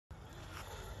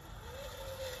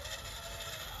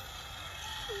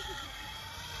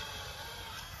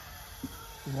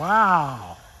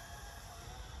Wow.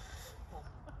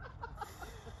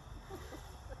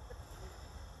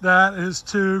 That is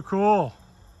too cool.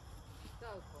 So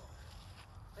cool.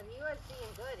 But he was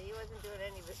being good. He wasn't doing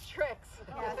any of his tricks.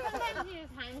 Yeah, sometimes he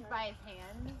just hangs by his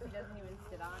hand. He doesn't even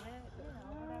sit on it. You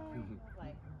know, whatever.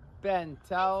 Like, Ben,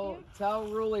 tell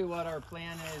Ruli what our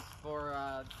plan is for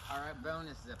our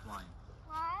bonus zip line.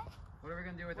 What? What are we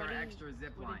gonna do with our extra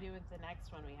zip line? What do you do with the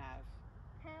next one we have?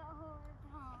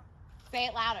 Say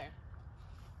it louder.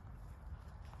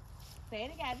 Say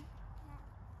it again.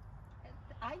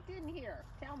 I didn't hear.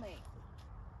 Tell me.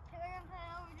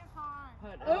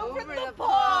 Put Over the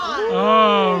pond.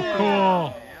 Oh,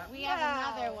 cool. We have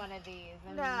another one of these,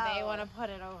 and they want to put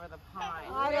it over the pond.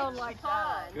 I don't like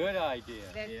that. Good idea.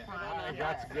 This pond.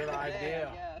 That's a good idea.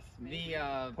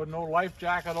 The Put no life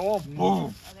jacket on. Boom.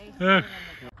 Are they sitting in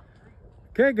the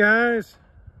Okay, guys.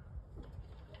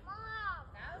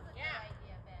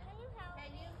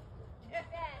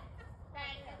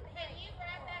 Can you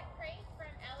grab that crate from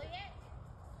Elliot?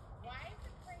 Why is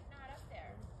the crate not up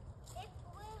there? It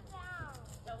blew down.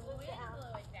 The wind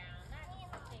blew it down. That's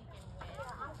the stinking wind.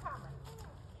 Yeah, I'm coming.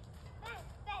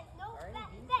 Ben, no, Are any Ben,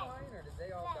 of these Ben. fine, or did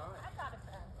they all die? I got it,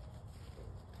 Ben.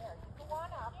 There, you go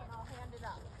on up and I'll hand it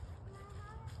up.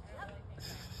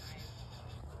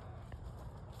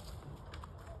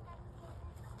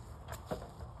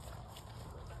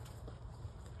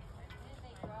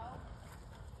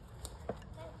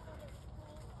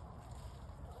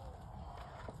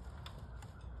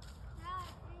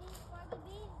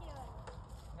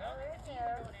 They're in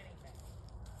there.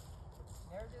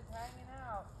 They're just hanging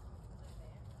out.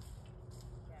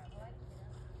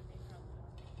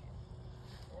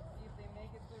 We'll see if they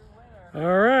make it through winter.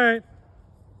 All right.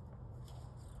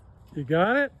 You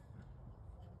got it?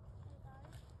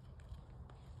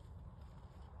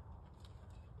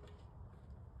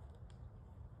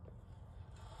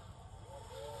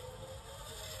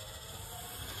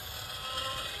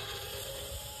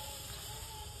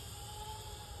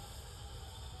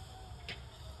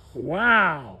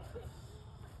 Wow.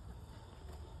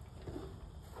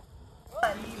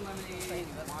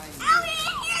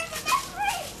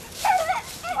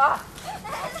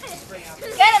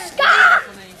 Get him, stop!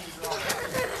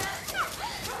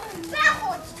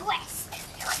 Backwards twist.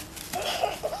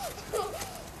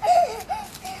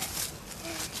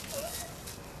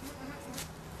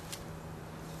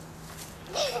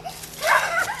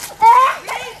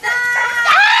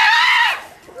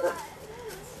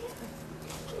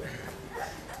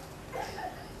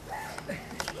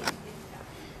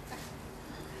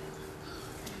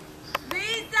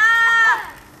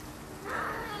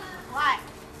 What?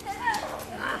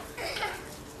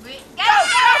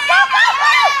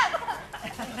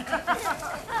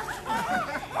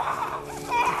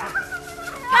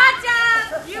 Gotcha!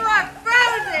 You are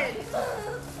frozen!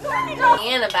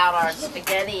 Diane about our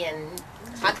spaghetti and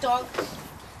hot dog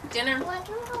dinner.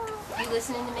 You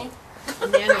listening to me?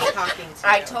 Nanny's talking to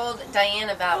I told Diane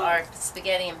about our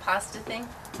spaghetti and pasta thing,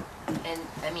 and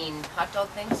I mean hot dog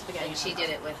thing, and she did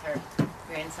it with her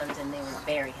grandsons, and they were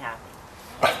very happy.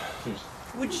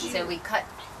 So we cut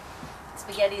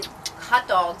spaghetti, hot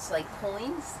dogs like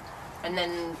coins, and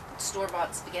then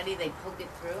store-bought spaghetti. They poke it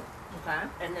through, Okay.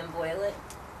 and then boil it,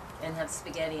 and have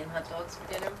spaghetti and hot dogs for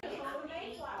dinner.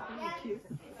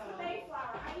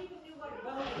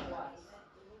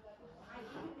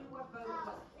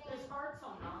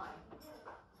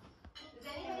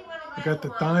 We got the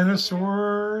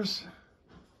dinosaurs.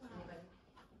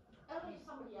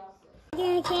 I'm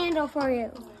getting a candle for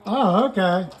you. Oh,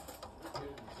 okay.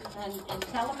 And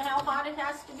tell them how hot it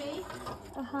has to be.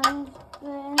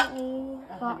 180.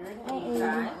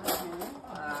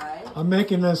 Right. I'm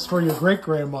making this for your great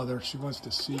grandmother. She wants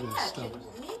to see this Yeah, stuff.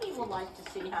 Mimi will like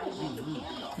to see how you make a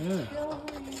candle. Yeah.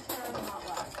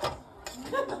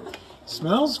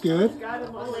 Smells good. Got a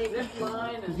little zip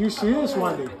line. Did you see this,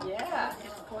 Wendy? Yeah.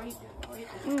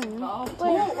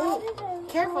 Wait,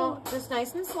 Careful, just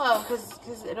nice and slow, because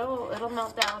it'll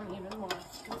melt down even more.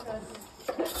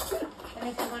 And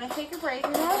if you want to take a break,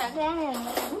 you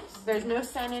can. There's no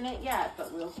sun in it yet,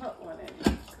 but we'll put one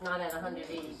in. Not at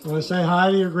 180. Want to say hi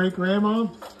to your great grandma?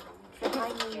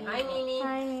 Hi, Mimi.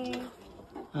 Tiny.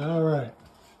 All right.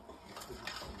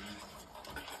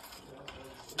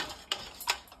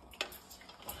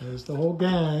 There's the whole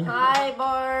gang. Hi,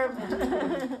 Barb.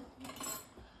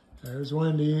 There's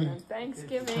Wendy.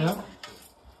 Thanksgiving. Yep.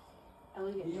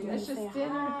 It's just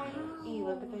dinner.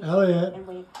 Elliot. And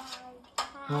wait.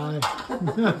 Hi.